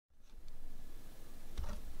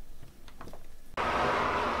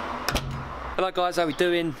Hello guys, how we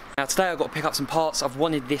doing? Now today I've got to pick up some parts. I've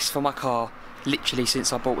wanted this for my car literally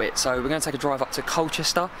since I bought it. So we're going to take a drive up to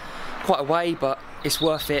Colchester. Quite a way, but it's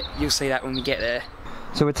worth it. You'll see that when we get there.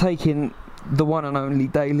 So we're taking the one and only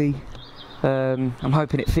daily. I'm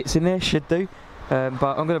hoping it fits in there, should do. But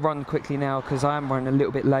I'm going to run quickly now because I am running a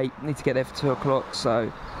little bit late. I need to get there for 2 o'clock,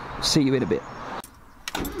 so see you in a bit.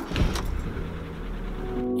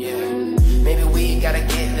 Yeah, maybe we gotta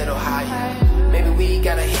get a little higher. Maybe we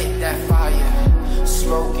gotta hit that fire.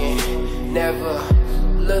 Smoking, never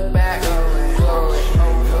look back. Going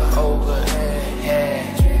over,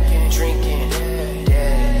 drinking,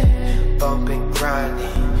 yeah, bumping, grinding.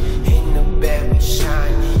 In the bed we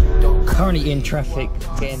shining. Currently in traffic,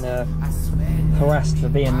 getting harassed for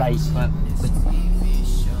being late, but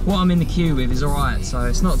what I'm in the queue with is alright, so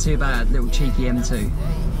it's not too bad. Little cheeky M2.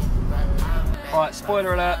 Alright,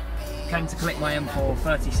 spoiler alert, came to collect my M4,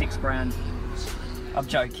 36 grand. I'm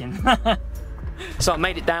joking. So I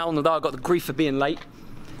made it down, although I got the grief for being late.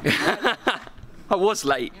 I was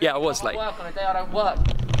late, yeah, I was late. I work on a day I don't work.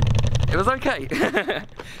 It was okay.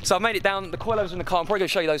 So I made it down, the coilovers are in the car. I'm probably going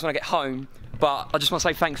to show you those when I get home, but I just want to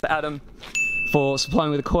say thanks to Adam for supplying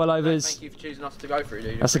with the coilovers. Thank you for choosing us to go through,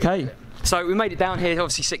 dude. That's okay. So we made it down here,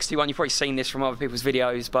 obviously 61, you've probably seen this from other people's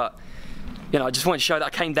videos, but you know, I just wanted to show that I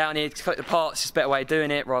came down here to collect the parts. It's a better way of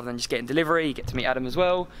doing it rather than just getting delivery. You get to meet Adam as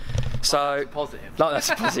well. So that's positive. No, that's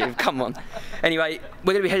positive. Come on. Anyway,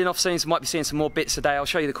 we're going to be heading off soon, so might be seeing some more bits today. I'll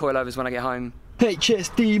show you the coilovers when I get home.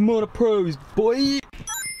 HSD Monopros, boy.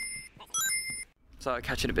 So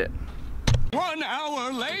catch you in a bit. 1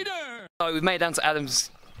 hour later. So we've made it down to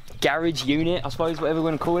Adam's garage unit, I suppose, whatever we're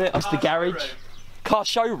going to call it. That's the garage. Car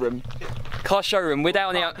showroom. Car showroom. We're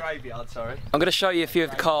down here. Graveyard, sorry. I'm going to show you a few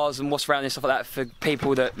of the cars and what's around and stuff like that for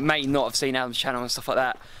people that may not have seen Adam's channel and stuff like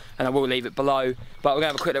that. And I will leave it below. But we're going to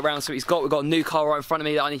have a quick look around. So we've got a new car right in front of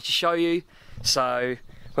me that I need to show you. So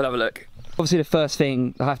we'll have a look. Obviously the first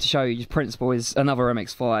thing I have to show you, just principle, is another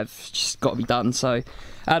MX5. It's just got to be done. So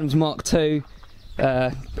Adam's Mark II.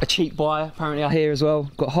 A cheap buy apparently I hear as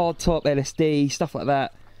well. Got hard top, LSD, stuff like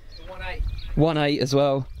that. 1.8. 1.8 as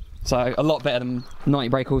well. So a lot better than 90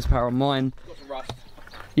 brake horsepower on mine. Got some rust.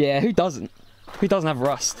 Yeah, who doesn't? Who doesn't have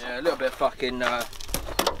rust? Yeah, a little bit of fucking.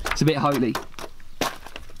 It's a bit holy.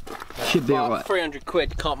 Should be alright. 300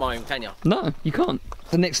 quid, can't moan, can you? No, you can't.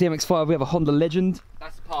 So next to the MX5 we have a Honda Legend.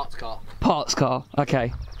 That's the parts car. Parts car,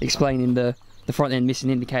 okay. Explaining the front end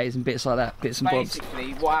missing indicators and bits like that, bits and bobs.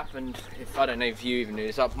 Basically, what happened, if I don't know if you even knew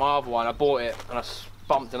this, my other one, I bought it and I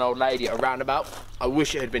bumped an old lady at a roundabout. I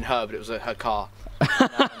wish it had been her, but it was her car.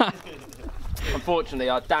 Unfortunately,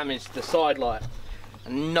 I damaged the side light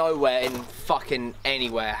and nowhere in fucking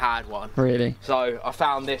anywhere had one. Really? So I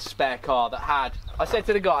found this spare car that had, I said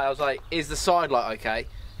to the guy, I was like, is the side light okay?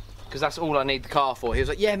 Because that's all I need the car for. He was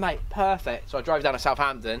like, yeah mate, perfect. So I drove down to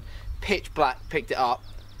Southampton, pitch black, picked it up,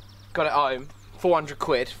 got it home, 400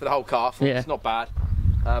 quid for the whole car. Yeah. It's not bad.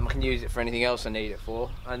 I can use it for anything else I need it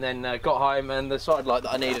for. And then got home and the side light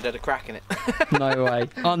that I needed had a crack in it. No way.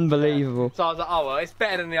 Unbelievable. Yeah. So I was like, oh well, it's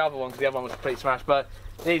better than the other one because the other one was complete smash. But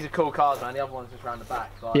these are cool cars, man. The other one's just around the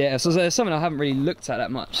back. Like, yeah, so there's something I haven't really looked at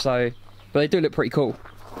that much. So, but they do look pretty cool.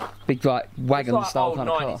 Big like wagon like style old kind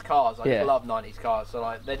of 90s car. Cars. I just love 90s cars. So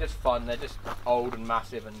like they're just fun. They're just old and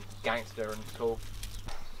massive and gangster and cool.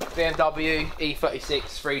 BMW E36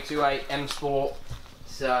 328 M Sport.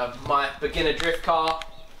 It's my beginner drift car.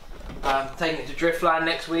 Taking it to Driftland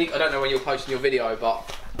next week. I don't know when you're posting your video,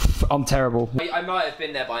 but I'm terrible. I might have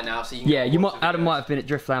been there by now, so you can Adam might have been at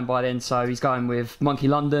Driftland by then, so he's going with Monkey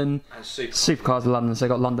London and Supercars of London, so they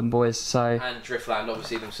got London boys, so and Driftland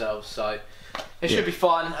obviously themselves, so it should be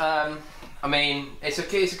fun. I mean, it's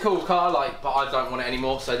a cool car, like, but I don't want it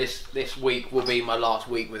anymore. So this week will be my last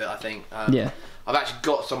week with it, I think. I've actually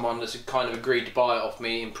got someone that's kind of agreed to buy it off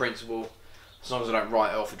me in principle, as long as I don't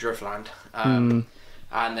write it off for Driftland.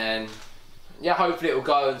 And then, yeah, hopefully it will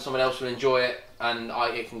go and someone else will enjoy it and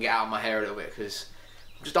it can get out of my hair a little bit because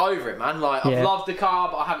I'm just over it, man. Like, I've loved the car,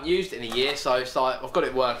 but I haven't used it in a year, so it's like, I've got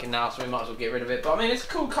it working now, so we might as well get rid of it. But I mean, it's a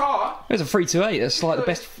cool car. It's a 328, that's like the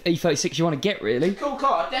best E36 you want to get, really. It's a cool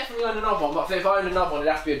car. I'd definitely own another one, but if I owned another one,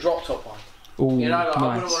 it'd have to be a drop top one. Ooh, you know, like, nice.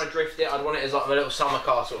 I wouldn't want to drift it, I'd want it as like a little summer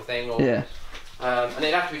car sort of thing. Or, and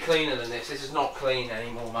it'd have to be cleaner than this. This is not clean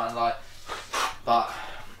anymore, man. Like, but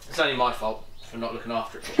it's only my fault for not looking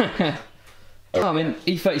after it. I mean,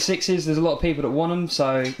 E36s, there's a lot of people that want them,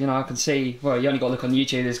 so, you know, I can see, well, you only got to look on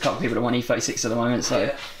YouTube, there's a couple of people that want E36 at the moment, so...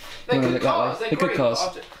 Yeah. They're good cars, they're good cars.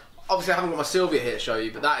 Obviously I haven't got my Sylvia here to show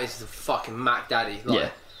you, but that is the fucking Mac Daddy.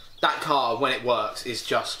 Like, that car, when it works, is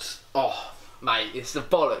just, oh, mate, it's the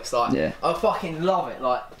bollocks. Like, yeah. I fucking love it.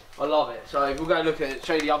 Like, I love it. So we'll go look at it,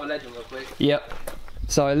 show you the other Legend real quick. Yep.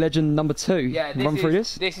 So Legend number 2. Yeah, run through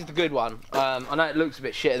this. This is the good one. I know it looks a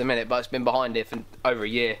bit shit at the minute, but it's been behind it for over a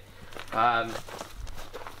year.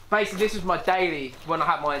 Basically, this was my daily when I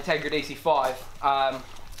had my Integra DC5.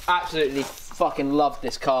 Absolutely fucking loved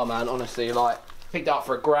this car, man. Honestly, like, picked it up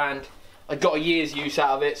for £1,000. I got a year's use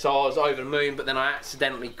out of it, so I was over the moon. But then I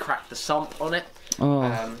accidentally cracked the sump on it.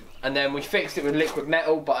 Oh. And then we fixed it with liquid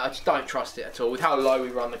metal, but I just don't trust it at all with how low we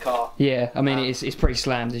run the car. Yeah, I mean it's pretty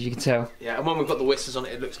slammed, as you can tell. Yeah, and when we've got the whistles on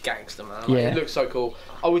it, it looks gangster, man. Like, yeah. It looks so cool.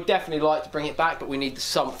 I would definitely like to bring it back, but we need the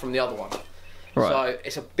sump from the other one. Right. So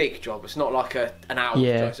it's a big job. It's not like an hour job.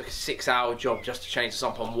 It's like a 6-hour job just to change the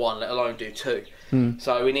sump on one, let alone do 2.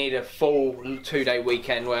 So we need a full 2-day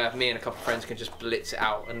weekend where me and a couple of friends can just blitz it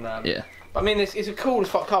out. And yeah. But I mean, it's a cool as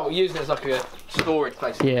fuck car. We're using it as like a storage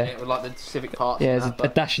place. Yeah. With like the Civic parts. Yeah, there's a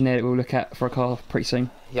dash in there that we'll look at for a car pretty soon.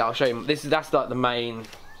 Yeah, I'll show you. That's like the main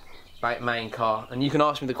car, and you can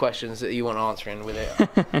ask me the questions that you want answering with it.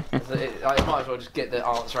 I might as well just get the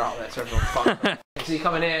answer out there so everyone's fun. So you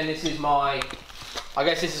come in here, and this is I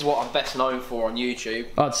guess this is what I'm best known for on YouTube.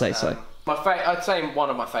 I'd say so. I'd say one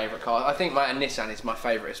of my favourite cars. I think my Nissan is my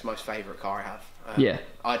favourite. It's my most favourite car I have. Yeah.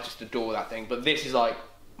 I just adore that thing. But this is like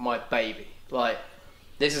my baby. Like,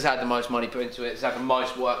 this has had the most money put into it. It's had the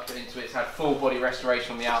most work put into it. It's had full body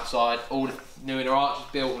restoration on the outside. All the new inner arches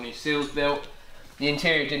built, all new seals built. The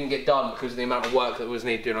interior didn't get done because of the amount of work that was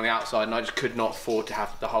needed doing on the outside, and I just could not afford to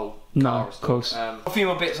have the whole car. Of course. A few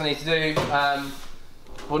more bits I need to do.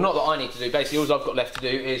 Well, not that I need to do. Basically, all I've got left to do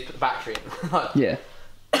is put the battery in. Yeah.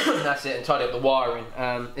 That's it, and tidy up the wiring.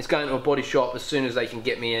 It's going to a body shop as soon as they can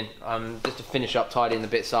get me in, just to finish up tidying the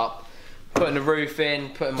bits up. Putting the roof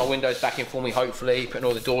in, putting my windows back in for me, hopefully. Putting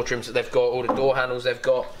all the door trims that they've got, all the door handles they've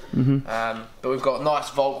got. But we've got nice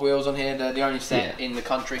Volk wheels on here. They're the only set in the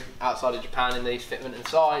country outside of Japan in these fitment and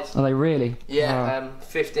size. Are they really? Yeah,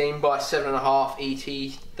 15 by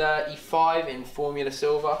 7.5 ET35 in Formula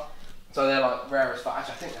Silver. So they're like rare as fuck.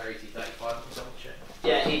 Actually, I think they're ET35.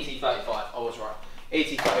 Yeah, ET35. I was right.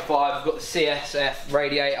 ET35. I've got the CSF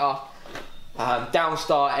radiator.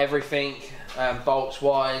 Downstar everything, bolts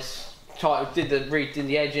wise. Did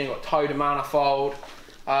the edging, got towed a manifold.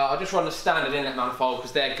 I just run the standard inlet manifold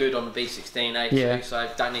because they're good on the B16 A2, so I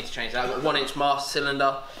don't need to change that. I've got 1-inch master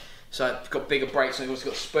cylinder, so I've got bigger brakes, and we've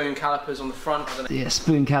also got spoon calipers on the front. Yeah,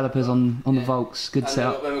 spoon calipers on the Volks, good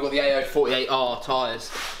setup. Then we've got the AO48R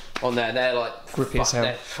tyres on there. They're like grippy as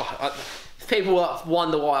hell. People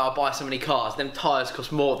wonder why I buy so many cars. Them tyres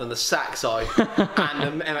cost more than the Saxo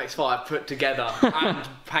and the MX5 put together, and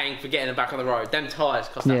paying for getting them back on the road. Them tyres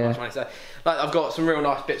cost that much money. So, like, I've got some real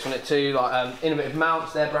nice bits on it too, like innovative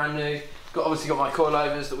mounts. They're brand new. Obviously got my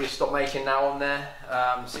coilovers that we've stopped making now on there.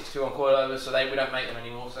 621 coilovers, so we don't make them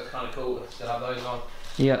anymore. So it's kind of cool to still have those on.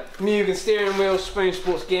 Yeah. Mugen steering wheel, Spoon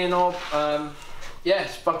Sports gear knob. Yeah,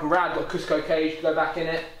 it's fucking rad. Got a Cusco cage to go back in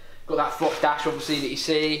it. Got that flop dash, obviously, that you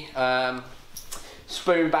see.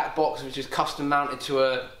 Spoon back box, which is custom mounted to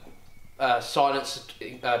a silenced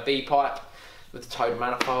B pipe with the towed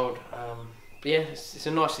manifold. But yeah, it's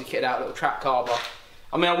a nicely kitted out little track car. But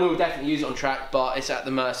I mean, I will definitely use it on track, but it's at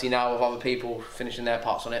the mercy now of other people finishing their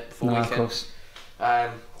parts on it before we can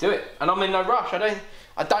do it. And I'm in no rush.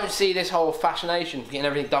 I don't see this whole fascination getting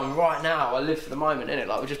everything done right now. I live for the moment, innit?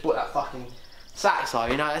 Like, we just bought that fucking Saxo,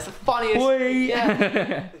 you know, it's the funniest.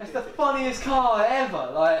 It's the funniest car ever.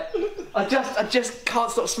 Like, I just can't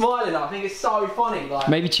stop smiling. I think it's so funny. Like,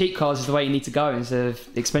 maybe cheap cars is the way you need to go instead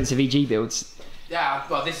of expensive EG builds. Yeah,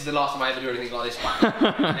 well, this is the last time I ever do anything like this.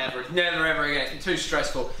 never ever again. It's been too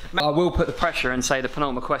stressful. I will put the pressure and say the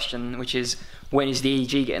penultimate question, which is, when is the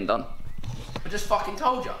EG getting done? I just fucking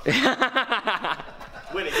told you.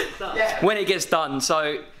 When it gets done. Yeah. When it gets done.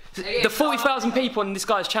 So. The 40,000 people on this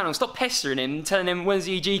guy's channel, stop pestering him and telling him when's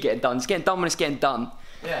the EG getting done. It's getting done when it's getting done.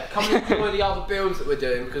 Yeah, come and enjoy the other builds that we're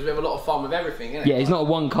doing, because we have a lot of fun with everything, innit? Yeah, he's not a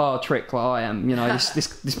one-car trick like I am. You know,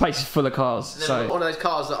 this place is full of cars. So one of those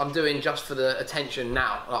cars that I'm doing just for the attention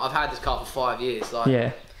now. Like, I've had this car for 5 years. Like,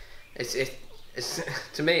 yeah, it's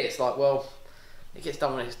to me, it's like, well, it gets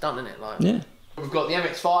done when it's done, innit? Like, yeah. We've got the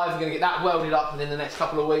MX5. We're gonna get that welded up within the next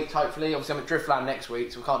couple of weeks, hopefully. Obviously, I'm at Driftland next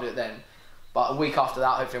week, so we can't do it then. But a week after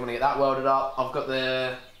that, hopefully I'm going to get that welded up. I've got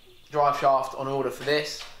the drive shaft on order for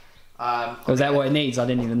this. Was that what it needs? I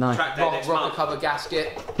didn't even know. Rocker cover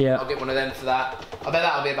gasket. Yeah. I'll get one of them for that. I bet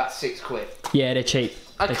that'll be about £6. Yeah, they're cheap.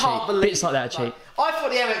 I can't believe bits like that are cheap. I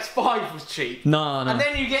thought the MX5 was cheap. No. And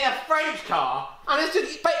then you get a French car, and it's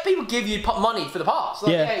just, people give you money for the parts.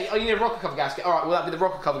 Like, yeah. Hey, oh, you need a rocker cover gasket. All right, well, that'll be the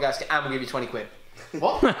rocker cover gasket, and we'll give you £20.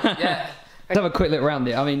 What? Yeah. Let's have a quick look around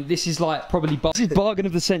it. I mean, this is like probably this is bargain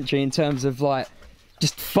of the century in terms of like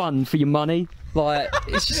just fun for your money. Like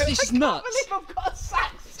it's just nuts. I've got a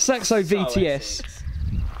Saxo VTS.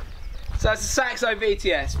 So it's a Saxo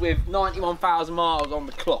VTS with 91,000 miles on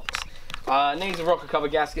the clocks. Needs a rocker cover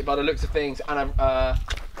gasket by the looks of things, and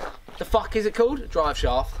the fuck is it called? A drive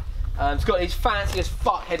shaft. It's got these fancy as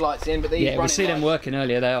fuck headlights in, but these we see them working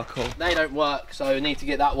earlier. They are cool. They don't work, so we need to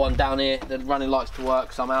get that one down here. The running lights to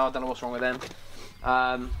work somehow. I don't know what's wrong with them.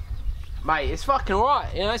 Mate, it's fucking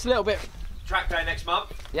alright. You know, it's a little bit. Track day next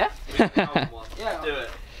month. Yeah. Yeah. Do it.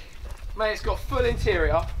 Mate, it's got full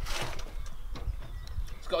interior.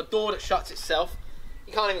 It's got a door that shuts itself.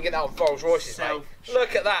 You can't even get that on Rolls Royces, mate.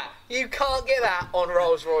 Look at that. You can't get that on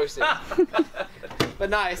Rolls Royces. But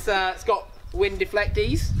no, it's got wind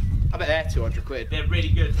deflectees. I bet they're 200 quid. They're really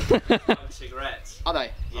good for cigarettes. Are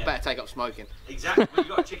they? Yeah. I better take up smoking. Exactly. Well,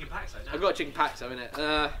 you've got a chicken pack, though, don't you? I've got a chicken pack, so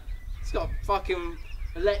innit? It's got fucking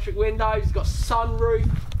electric windows. It's got sunroof.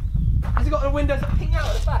 Has it got the windows that ping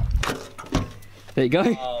out at the back? There you go.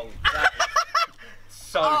 Oh, that is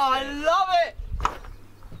so I love it!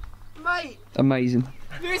 Mate, Amazing.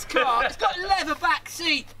 this car, it's got leather back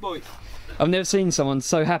seats, boy. I've never seen someone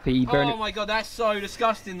so happy burning. Oh my god, that's so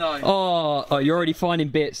disgusting though. Oh, you're already finding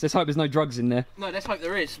bits. Let's hope there's no drugs in there. No, let's hope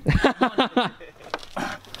there is. Can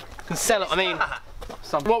sell it, I mean.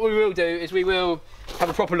 What we will do is we will have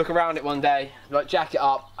a proper look around it one day, like jack it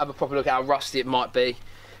up, have a proper look at how rusty it might be.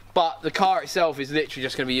 But the car itself is literally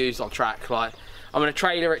just going to be used on track. Like, I'm going to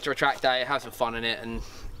trailer it to a track day, have some fun in it, and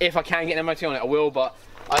if I can get an MOT on it, I will, but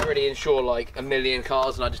I already insure like 1 million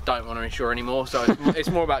cars and I just don't want to insure anymore, so it's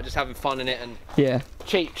more about just having fun in it and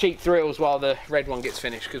cheap thrills while the red one gets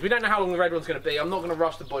finished, because we don't know how long the red one's going to be. I'm not going to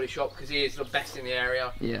rush the body shop because he is the best in the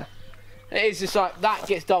area. Yeah. It is just like, that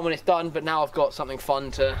gets done when it's done, but now I've got something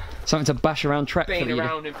fun to... Something to bash around track for being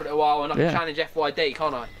around in for a little while, and I can challenge FYD,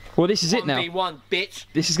 can't I? Well, this is it now. 1v1, bitch.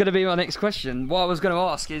 This is going to be my next question. What I was going to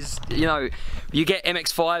ask is, you know, you get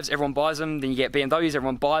MX5s, everyone buys them, then you get BMWs,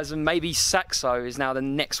 everyone buys them. Maybe Saxo is now the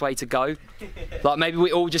next way to go. Like, maybe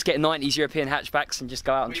we all just get 90s European hatchbacks and just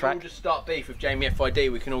go out on track. We all just start beef with Jamie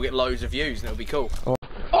FYD, we can all get loads of views and it'll be cool.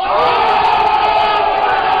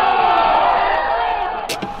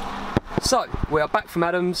 So, we are back from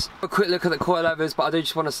Adam's. A quick look at the coilovers, but I do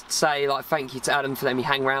just want to say, like, thank you to Adam for letting me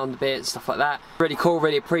hang around a bit and stuff like that. Really cool,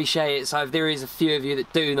 really appreciate it. So if there is a few of you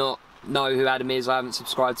that do not know who Adam is, I haven't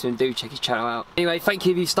subscribed to him, do check his channel out. Anyway, thank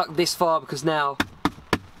you if you've stuck this far, because now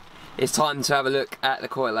it's time to have a look at the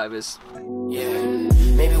coilovers. Yeah,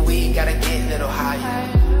 maybe we gotta get a little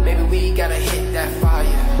higher. Maybe we gotta hit that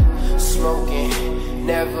fire. Smoking,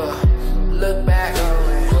 never look back.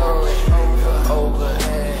 Going over.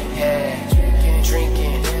 Yeah,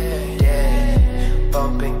 drinking, yeah,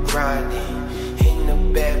 bumping, grinding, in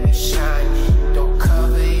the bed we shining, don't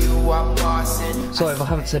cover you, I'm bossing. So if I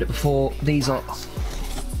haven't said it before, these are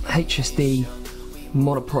HSD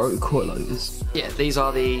Monopro Coilovers. Yeah, these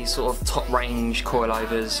are the sort of top range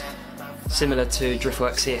coilovers, similar to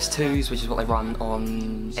Driftworks CS2s, which is what they run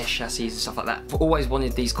on S chassis and stuff like that. I've always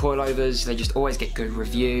wanted these coilovers. They just always get good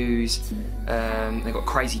reviews. They've got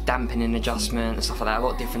crazy dampening adjustment and stuff like that, a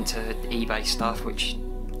lot different to eBay stuff, which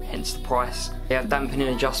hence the price. You have dampening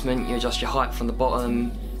adjustment, you adjust your height from the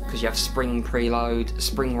bottom, because you have spring preload.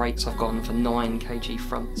 Spring rates I've gone for 9 kg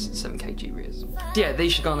fronts and 7 kg rears. Yeah,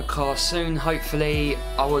 these should go on the car soon, hopefully.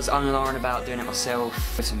 I was umming about doing it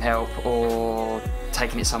myself with some help, or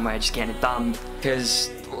taking it somewhere, just getting it done, because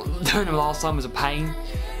doing it last time was a pain.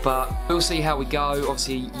 But we'll see how we go.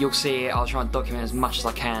 Obviously, you'll see it. I'll try and document as much as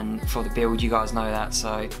I can for the build. You guys know that.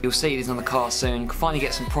 So you'll see these on the car soon. Can finally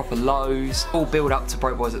get some proper lows. All build up to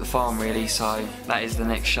Broke Boys at the Farm, really. So that is the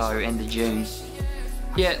next show, end of June.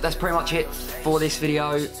 Yeah, that's pretty much it for this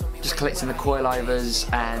video. Just collecting the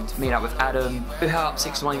coilovers and meeting up with Adam. Who help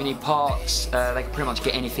 6 to 1 if you need parts. They can pretty much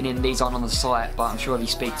get anything in. These aren't on the site, but I'm sure if you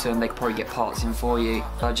speak to them, they can probably get parts in for you.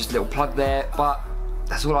 Just a little plug there. But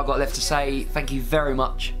that's all I've got left to say. Thank you very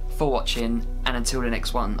much for watching, and until the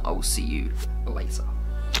next one, I will see you later.